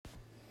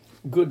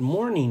Good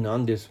morning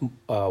on this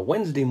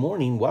Wednesday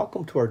morning.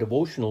 Welcome to our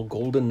devotional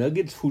Golden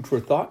Nuggets, food for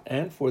thought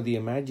and for the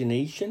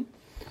imagination.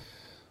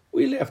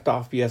 We left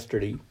off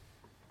yesterday,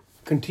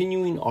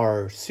 continuing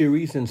our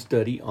series and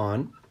study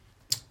on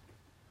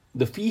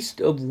the Feast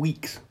of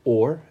Weeks,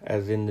 or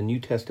as in the New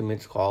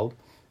Testament it's called,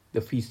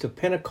 the Feast of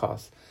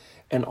Pentecost,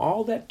 and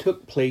all that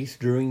took place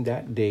during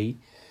that day.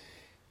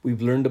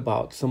 We've learned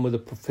about some of the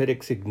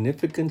prophetic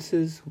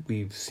significances.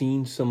 We've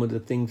seen some of the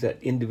things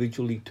that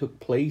individually took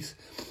place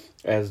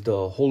as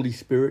the Holy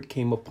Spirit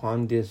came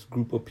upon this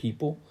group of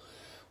people.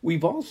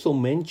 We've also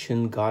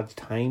mentioned God's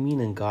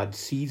timing and God's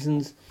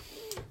seasons.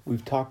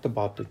 We've talked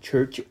about the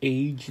church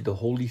age, the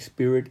Holy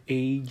Spirit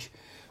age.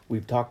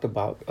 We've talked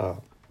about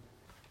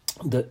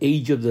the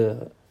age of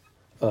the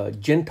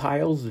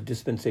Gentiles, the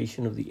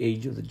dispensation of the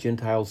age of the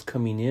Gentiles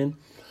coming in.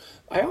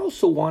 I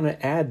also want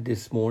to add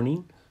this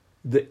morning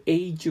the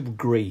age of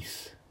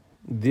grace.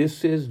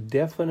 This is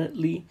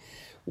definitely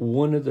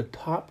one of the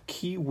top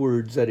key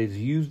words that is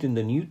used in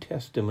the New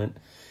Testament,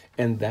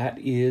 and that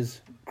is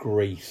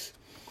grace.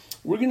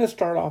 We're going to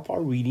start off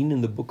our reading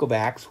in the book of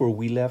Acts where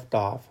we left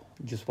off.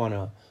 Just want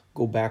to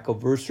go back a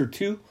verse or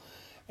two.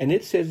 And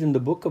it says in the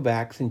book of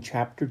Acts in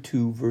chapter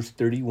 2, verse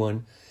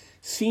 31,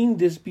 "Seeing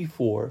this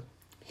before,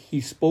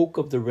 he spoke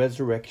of the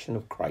resurrection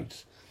of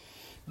Christ,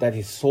 that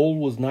his soul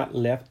was not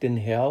left in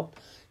hell,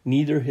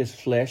 neither his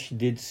flesh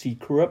did see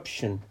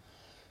corruption,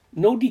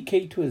 no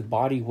decay to his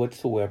body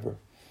whatsoever.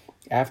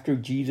 After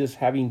Jesus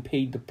having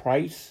paid the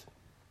price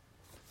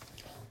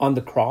on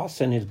the cross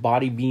and his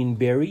body being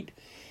buried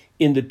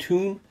in the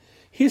tomb,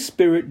 his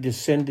spirit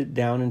descended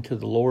down into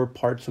the lower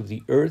parts of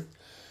the earth,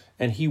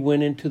 and he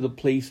went into the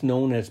place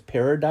known as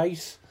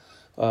paradise,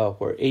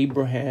 where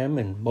Abraham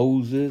and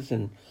Moses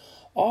and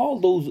all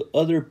those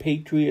other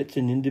patriots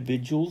and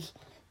individuals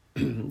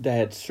that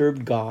had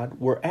served God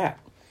were at.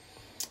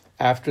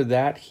 After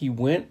that, he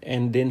went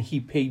and then he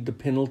paid the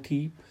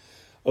penalty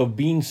of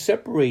being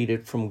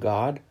separated from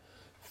God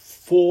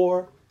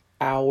for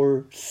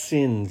our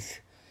sins.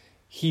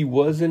 He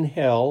was in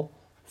hell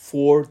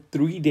for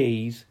 3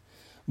 days,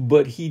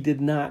 but he did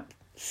not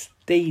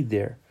stay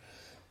there.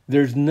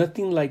 There's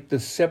nothing like the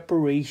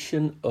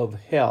separation of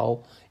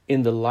hell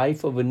in the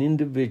life of an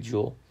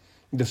individual,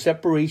 the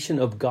separation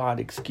of God,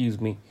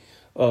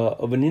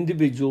 of an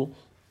individual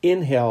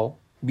in hell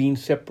being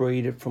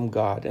separated from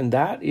God. And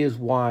that is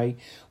why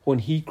when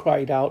he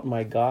cried out,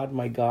 my God,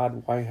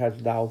 why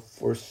hast thou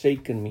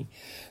forsaken me?"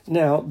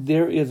 Now,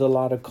 there is a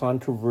lot of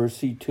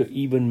controversy to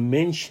even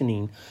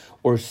mentioning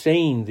or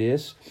saying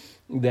this,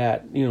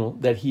 that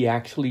he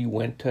actually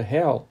went to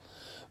hell.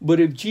 But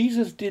if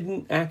Jesus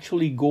didn't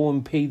actually go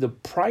and pay the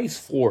price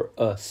for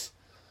us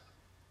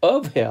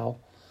of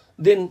hell,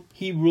 then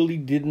he really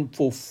didn't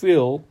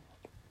fulfill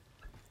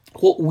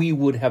what we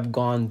would have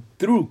gone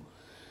through.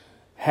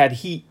 Had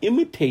he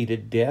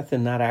imitated death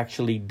and not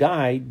actually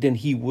died, then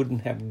he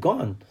wouldn't have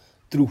gone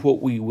through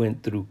what we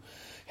went through.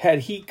 Had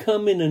he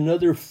come in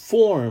another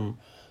form,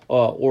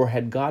 or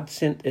had God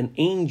sent an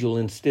angel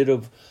instead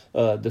of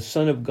the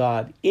Son of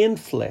God in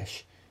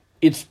flesh,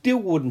 it still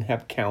wouldn't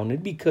have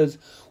counted because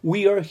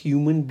we are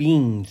human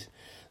beings.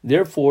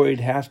 Therefore,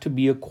 it has to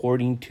be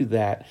according to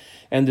that.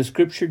 And the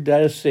scripture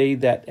does say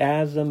that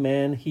as a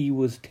man, he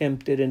was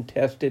tempted and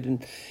tested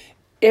in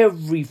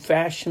every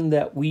fashion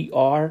that we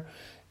are.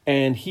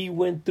 And he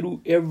went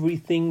through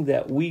everything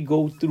that we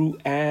go through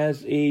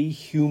as a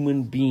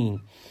human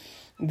being.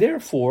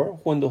 Therefore,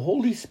 when the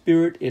Holy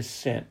Spirit is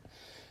sent,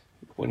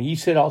 when he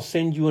said, "I'll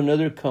send you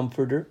another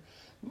comforter,"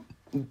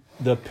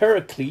 the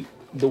paraclete,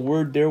 the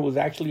word there was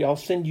actually, "I'll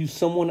send you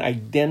someone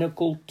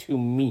identical to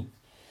me."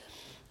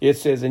 It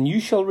says, "And you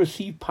shall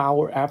receive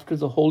power after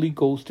the Holy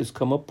Ghost is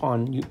come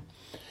upon you.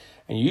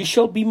 And you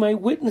shall be my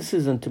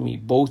witnesses unto me,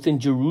 both in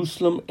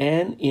Jerusalem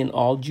and in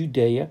all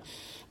Judea,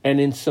 and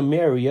in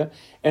Samaria,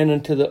 and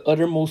unto the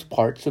uttermost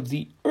parts of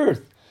the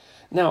earth."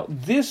 Now,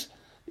 this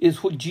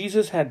is what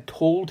Jesus had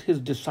told his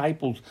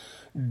disciples.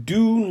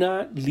 Do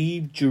not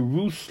leave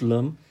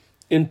Jerusalem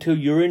until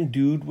you're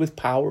endued with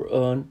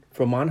power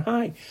from on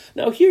high.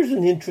 Now, here's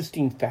an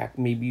interesting fact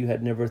maybe you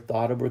had never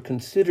thought of or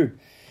considered.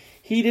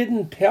 He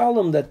didn't tell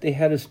them that they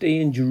had to stay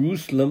in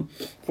Jerusalem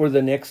for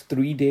the next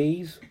 3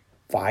 days,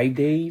 5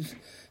 days,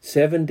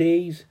 7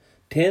 days,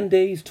 10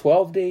 days,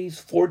 12 days,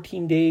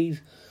 14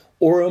 days,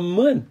 or a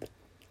month.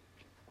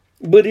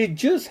 But it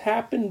just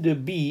happened to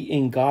be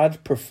in God's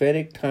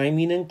prophetic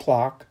timing and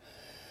clock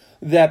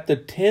that the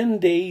 10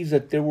 days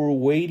that they were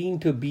waiting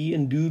to be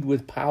endued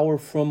with power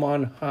from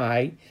on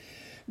high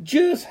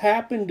just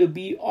happened to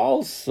be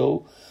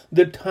also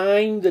the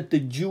time that the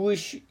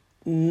Jewish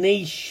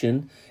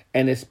nation,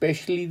 and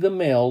especially the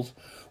males,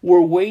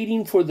 were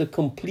waiting for the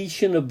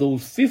completion of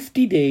those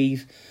 50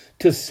 days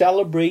to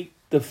celebrate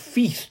the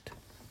Feast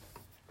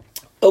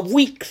of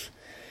Weeks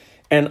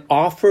and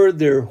offer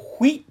their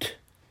wheat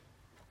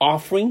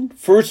offering,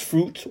 first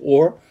fruits,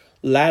 or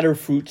latter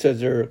fruits,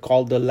 as they're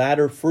called, the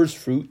latter first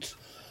fruits,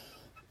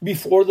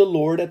 before the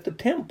Lord at the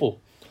temple.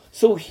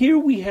 So here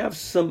we have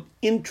some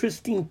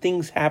interesting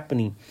things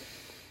happening.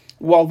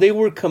 while they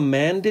were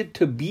commanded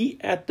to be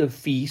at the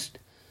feast,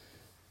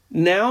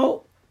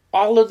 now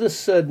all of a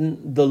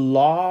sudden the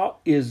law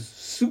is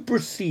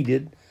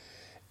superseded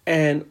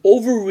and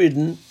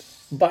overridden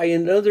by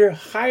another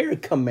higher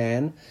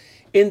command,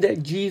 in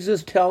that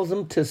Jesus tells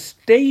them to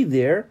stay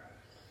there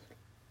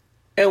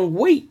and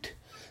wait.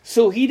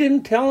 So he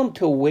didn't tell them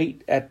to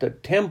wait at the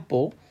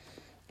temple.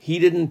 He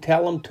didn't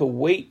tell them to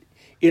wait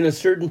in a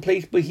certain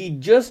place, but he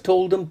just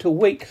told them to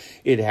wait.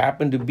 It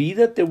happened to be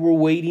that they were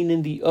waiting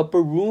in the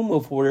upper room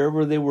of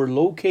wherever they were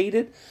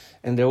located,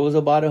 and there was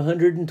about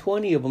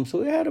 120 of them.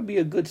 So it had to be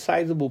a good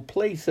sizable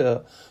place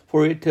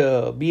for it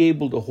to be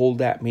able to hold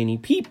that many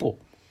people.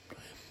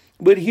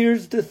 But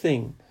here's the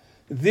thing.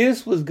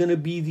 This was going to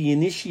be the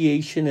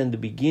initiation and the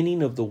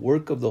beginning of the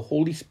work of the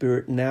Holy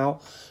Spirit now,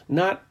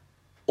 not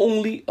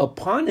only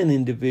upon an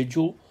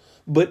individual,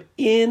 but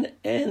in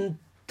and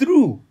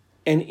through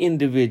an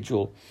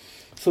individual.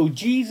 So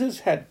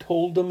Jesus had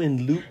told them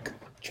in Luke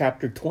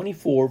chapter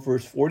 24,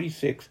 verse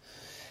 46,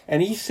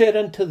 and he said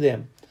unto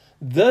them,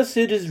 thus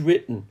it is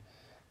written,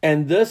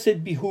 and thus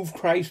it behooved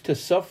Christ to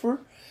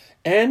suffer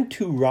and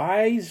to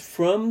rise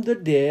from the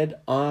dead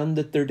on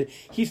the third day.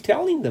 He's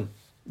telling them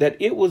that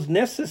it was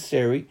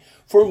necessary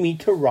for me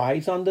to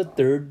rise on the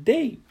third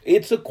day.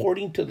 It's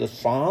according to the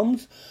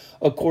Psalms,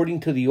 according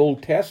to the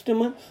Old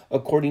Testament,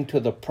 according to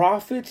the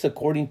prophets,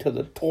 according to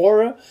the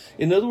Torah.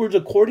 In other words,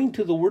 according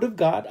to the Word of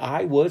God,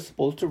 I was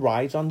supposed to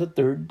rise on the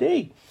third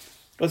day.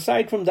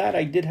 Aside from that,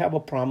 I did have a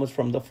promise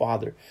from the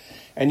Father.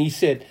 And he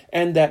said,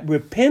 and that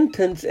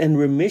repentance and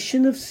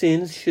remission of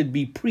sins should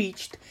be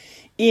preached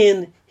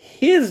in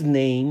his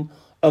name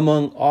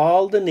among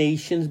all the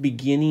nations,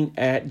 beginning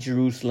at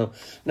Jerusalem.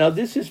 Now,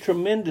 this is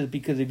tremendous,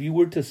 because if you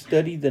were to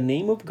study the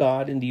name of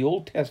God in the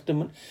Old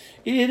Testament,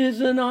 it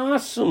is an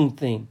awesome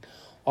thing.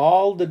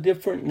 All the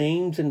different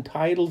names and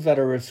titles that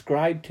are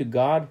ascribed to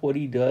God, what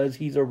he does.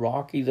 He's a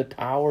rock, he's a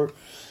tower,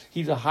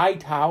 he's a high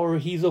tower,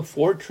 he's a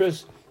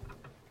fortress,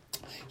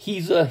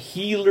 he's a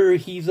healer,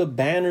 he's a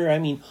banner. I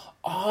mean,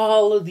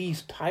 all of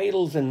these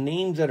titles and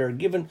names that are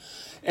given.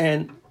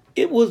 And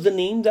it was the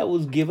name that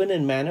was given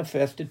and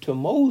manifested to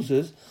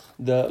Moses,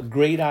 the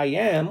great I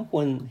am,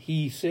 when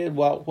he said,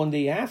 well, when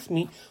they asked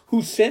me,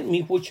 who sent me,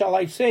 what shall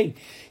I say?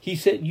 He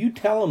said, you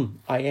tell them,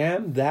 I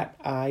am that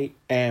I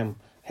am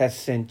has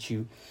sent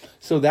you.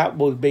 So that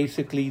was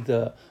basically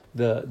the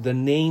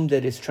name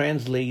that is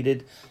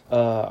translated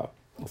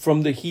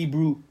from the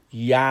Hebrew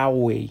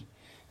Yahweh,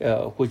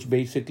 which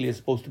basically is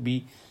supposed to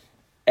be,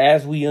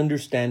 as we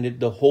understand it,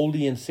 the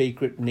holy and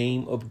sacred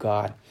name of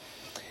God.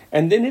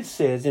 And then it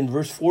says in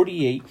verse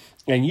 48,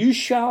 and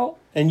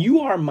you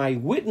are my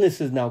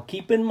witnesses. Now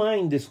keep in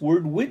mind this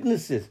word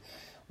witnesses.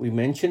 We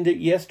mentioned it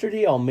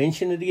yesterday. I'll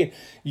mention it again.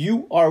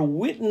 You are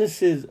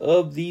witnesses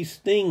of these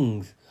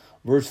things.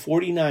 Verse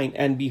 49,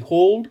 and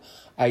behold,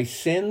 I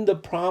send the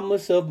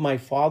promise of my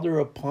Father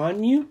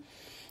upon you,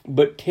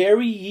 but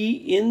tarry ye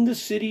in the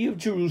city of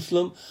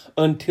Jerusalem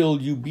until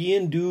you be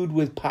endued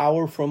with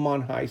power from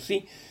on high.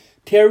 See,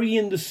 tarry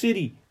in the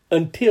city.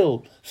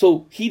 Until,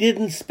 so he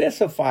didn't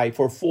specify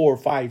for 4,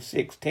 5,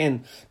 6,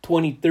 10,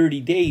 20,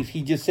 30 days.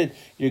 He just said,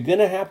 you're going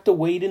to have to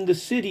wait in the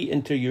city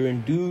until you're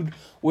endued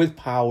with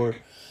power.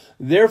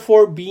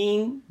 Therefore,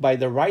 being by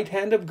the right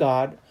hand of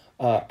God,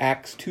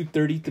 Acts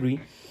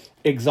 2:33,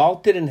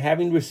 exalted and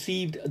having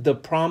received the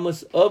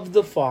promise of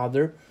the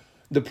Father,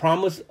 the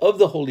promise of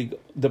the Holy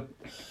Ghost,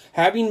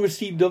 having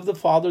received of the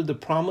Father the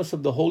promise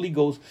of the Holy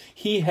Ghost,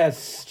 he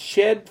has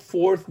shed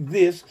forth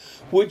this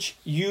which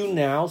you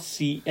now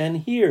see and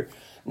hear.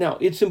 Now,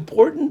 it's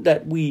important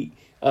that we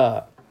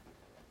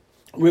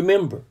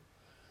remember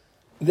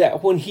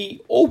that when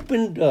he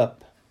opened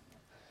up,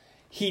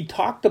 he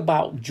talked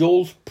about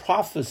Joel's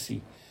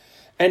prophecy.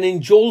 And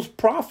in Joel's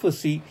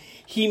prophecy,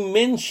 he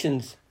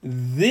mentions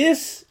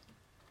this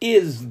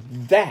is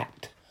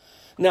that.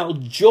 Now,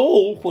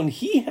 Joel, when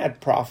he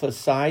had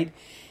prophesied,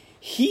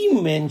 he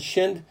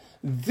mentioned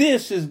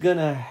this is going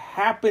to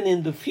happen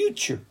in the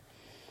future.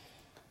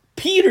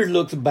 Peter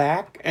looks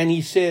back and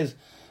he says,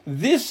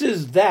 this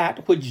is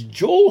that which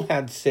Joel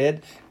had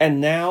said, and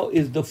now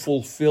is the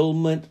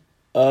fulfillment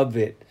of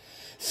it.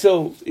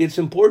 So it's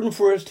important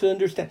for us to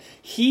understand.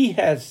 He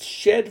has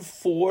shed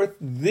forth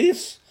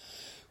this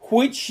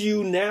which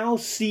you now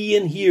see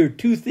and hear.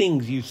 Two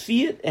things. You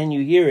see it and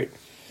you hear it.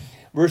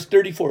 Verse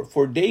 34,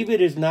 for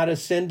David is not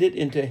ascended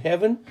into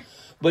heaven,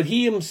 but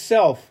he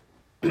himself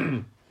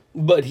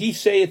but he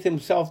saith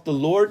himself, the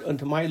Lord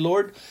unto my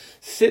Lord,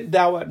 sit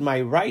thou at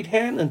my right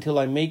hand until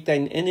I make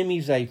thine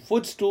enemies thy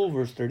footstool.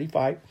 Verse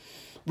 35.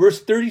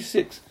 Verse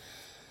 36.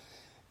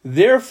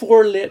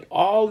 Therefore let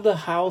all the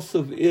house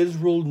of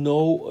Israel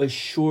know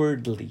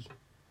assuredly.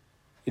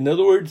 In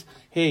other words,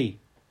 hey,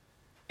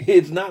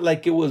 it's not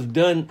like it was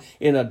done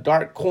in a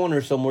dark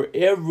corner somewhere.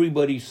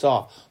 Everybody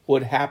saw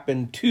what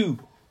happened to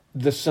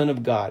the Son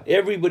of God.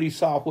 Everybody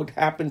saw what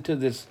happened to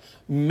this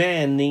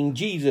man named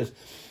Jesus.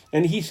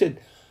 And he said,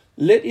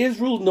 let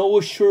Israel know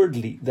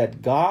assuredly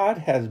that God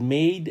has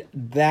made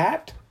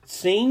that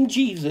same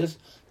Jesus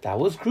that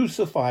was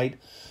crucified,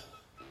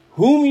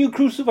 Whom you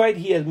crucified,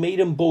 he has made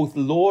him both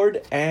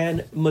Lord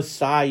and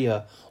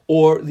Messiah,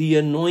 or the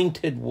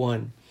Anointed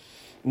One.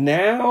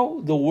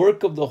 Now the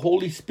work of the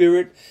Holy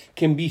Spirit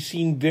can be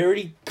seen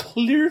very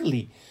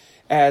clearly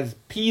as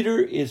Peter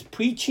is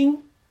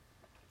preaching.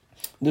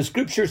 The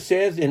scripture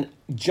says in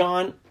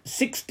John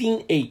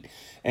 16:8,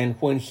 and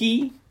when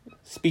he,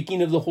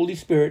 speaking of the Holy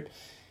Spirit,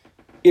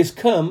 is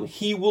come,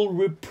 he will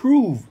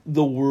reprove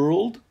the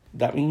world,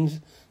 that means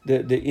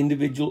the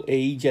individual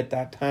age at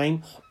that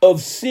time,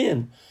 of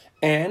sin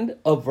and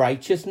of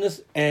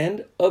righteousness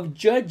and of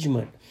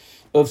judgment.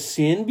 Of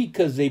sin,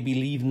 because they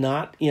believe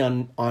not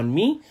on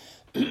me.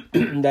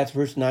 That's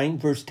verse 9.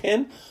 Verse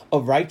 10,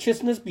 of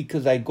righteousness,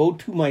 because I go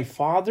to my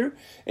Father,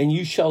 and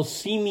you shall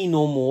see me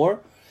no more.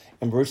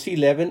 And verse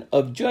 11,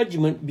 of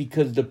judgment,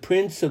 because the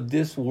prince of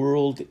this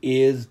world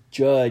is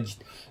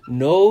judged.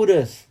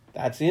 Notice,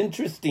 that's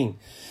interesting.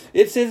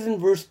 It says in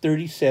verse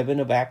 37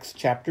 of Acts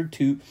chapter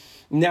 2,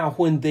 now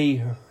when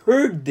they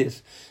heard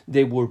this,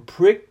 they were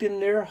pricked in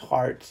their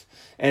hearts,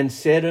 and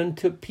said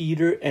unto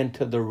Peter and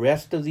to the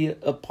rest of the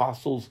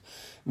apostles,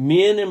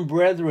 men and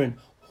brethren,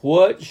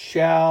 what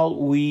shall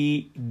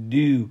we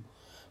do?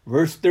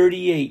 Verse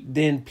 38,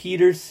 then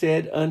Peter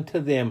said unto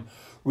them,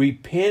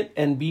 repent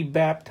and be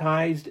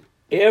baptized,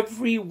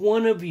 every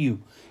one of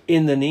you,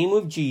 in the name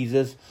of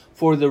Jesus,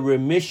 for the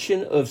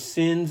remission of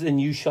sins,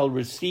 and you shall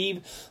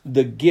receive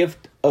the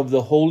gift of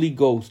the Holy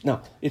Ghost.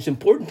 Now, it's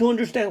important to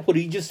understand what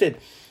he just said.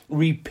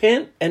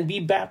 Repent and be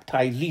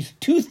baptized. These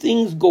two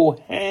things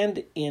go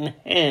hand in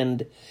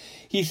hand.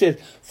 He says,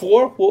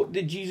 for what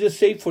did Jesus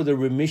say? For the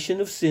remission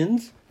of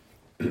sins.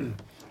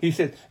 He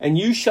said, and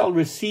you shall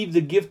receive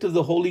the gift of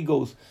the Holy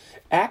Ghost.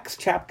 Acts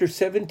chapter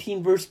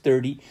 17, verse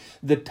 30.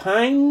 The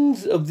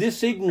times of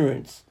this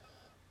ignorance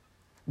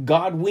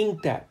God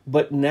winked at,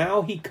 but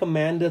now he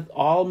commandeth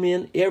all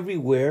men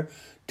everywhere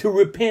to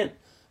repent.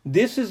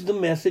 This is the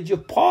message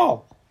of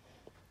Paul.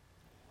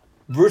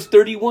 Verse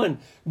 31,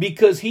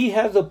 because he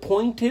has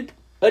appointed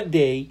a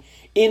day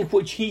in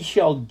which he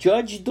shall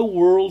judge the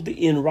world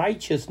in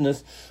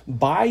righteousness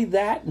by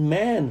that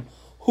man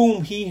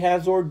whom he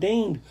has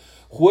ordained,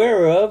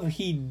 whereof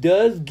he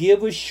does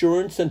give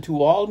assurance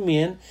unto all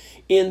men,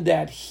 in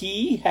that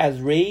he has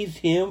raised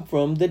him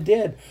from the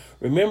dead.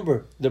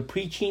 Remember, the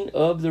preaching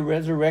of the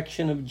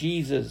resurrection of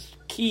Jesus,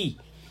 key.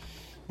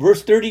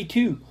 Verse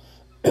 32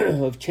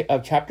 of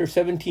chapter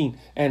 17,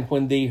 and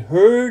when they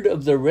heard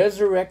of the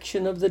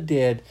resurrection of the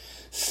dead,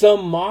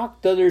 some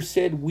mocked, others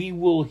said, we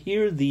will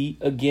hear thee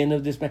again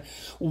of this man.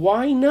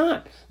 Why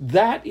not?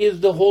 That is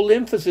the whole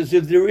emphasis.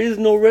 If there is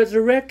no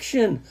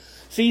resurrection,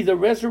 see, the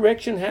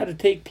resurrection had to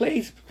take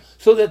place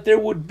so that there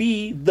would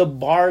be the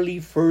barley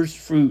first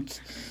fruits,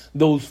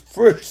 those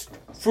first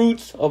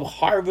fruits of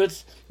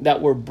harvest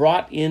that were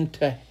brought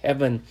into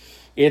heaven.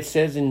 It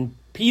says in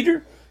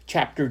Peter,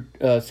 2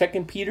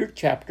 Peter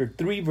chapter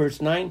 3, verse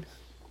 9,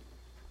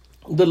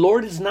 the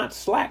Lord is not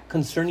slack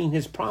concerning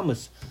his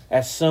promise,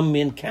 as some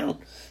men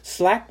count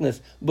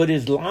slackness, but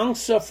is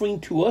long-suffering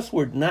to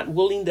usward, not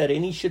willing that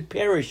any should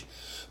perish,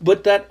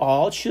 but that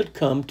all should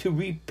come to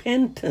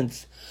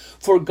repentance.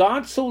 For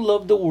God so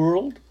loved the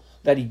world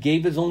that he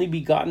gave his only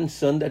begotten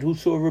Son, that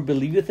whosoever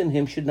believeth in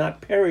him should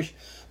not perish,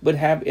 but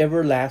have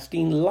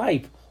everlasting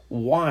life.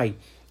 Why?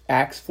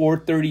 Acts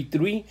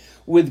 4:33,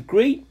 with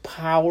great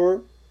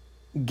power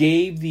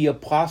gave the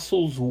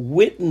apostles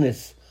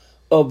witness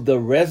of the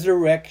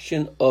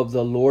resurrection of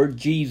the Lord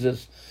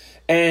Jesus,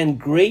 and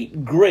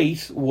great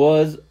grace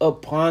was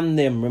upon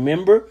them.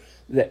 Remember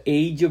the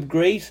age of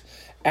grace?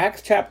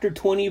 Acts chapter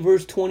 20,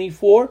 verse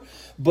 24,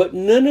 but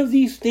none of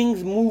these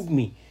things move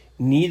me,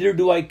 neither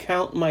do I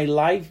count my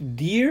life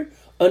dear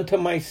unto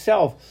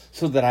myself,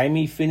 so that I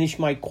may finish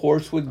my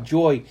course with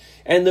joy,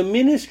 and the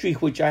ministry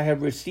which I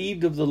have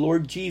received of the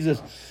Lord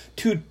Jesus,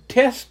 to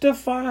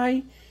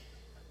testify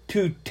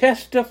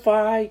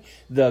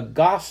the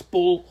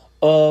gospel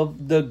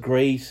of the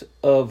grace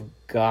of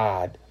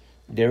God.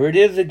 There it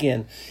is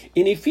again.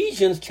 In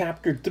Ephesians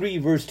chapter 3,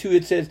 verse 2,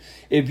 it says,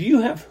 if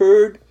you have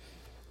heard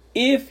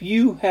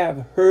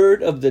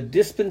of the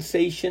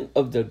dispensation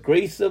of the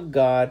grace of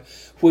God,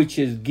 which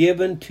is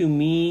given to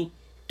me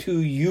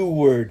to you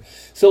word.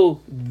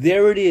 So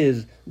there it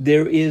is.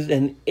 There is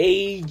an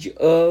age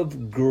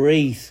of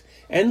grace.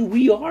 And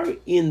we are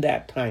in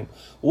that time.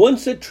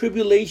 Once a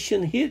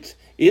tribulation hits,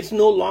 it's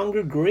no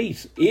longer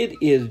grace. It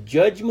is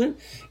judgment.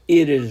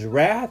 It is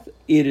wrath.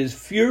 It is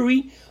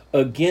fury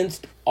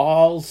against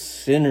all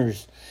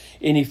sinners.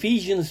 In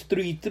Ephesians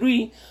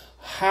 3:3,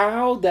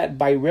 how that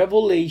by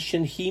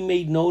revelation he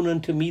made known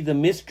unto me the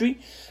mystery,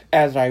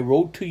 as I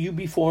wrote to you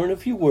before in a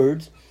few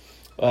words.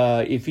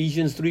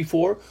 Ephesians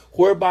 3:4,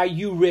 whereby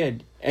you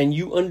read and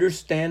you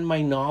understand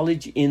my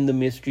knowledge in the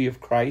mystery of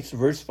Christ.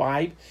 Verse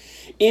 5,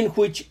 in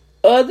which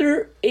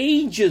other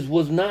ages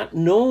was not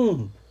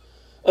known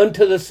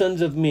unto the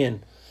sons of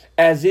men,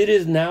 as it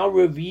is now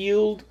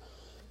revealed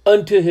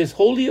unto his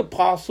holy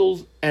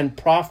apostles and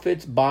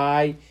prophets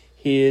by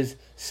his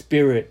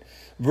Spirit.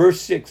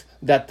 Verse 6,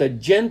 that the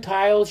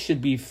Gentiles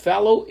should be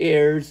fellow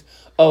heirs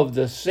of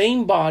the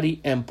same body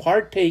and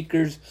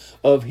partakers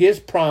of his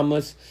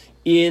promise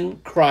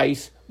in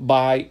Christ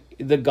by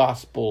the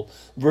gospel.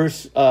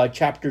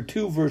 Chapter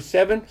 2, verse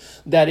 7,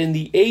 that in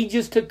the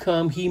ages to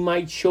come he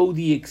might show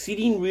the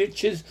exceeding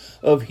riches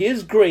of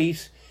his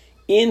grace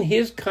in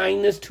his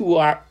kindness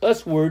to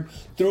usward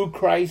through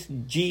Christ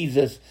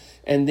Jesus.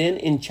 And then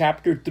in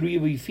chapter 3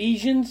 of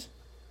Ephesians,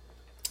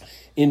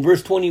 in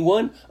verse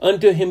 21,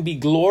 unto him be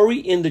glory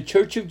in the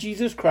church of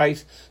Jesus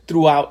Christ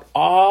throughout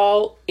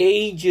all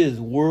ages,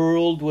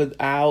 world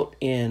without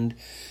end.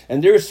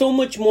 And there is so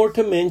much more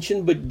to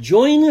mention, but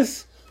join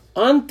us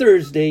on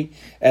Thursday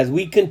as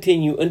we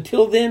continue.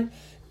 Until then,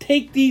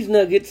 take these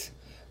nuggets,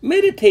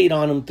 meditate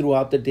on them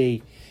throughout the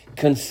day.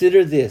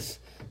 Consider this.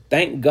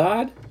 Thank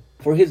God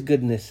for his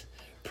goodness.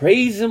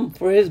 Praise him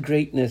for his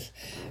greatness.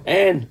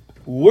 And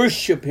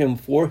worship him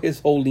for his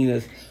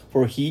holiness,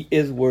 for he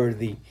is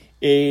worthy.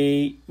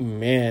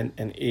 Amen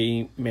and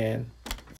amen.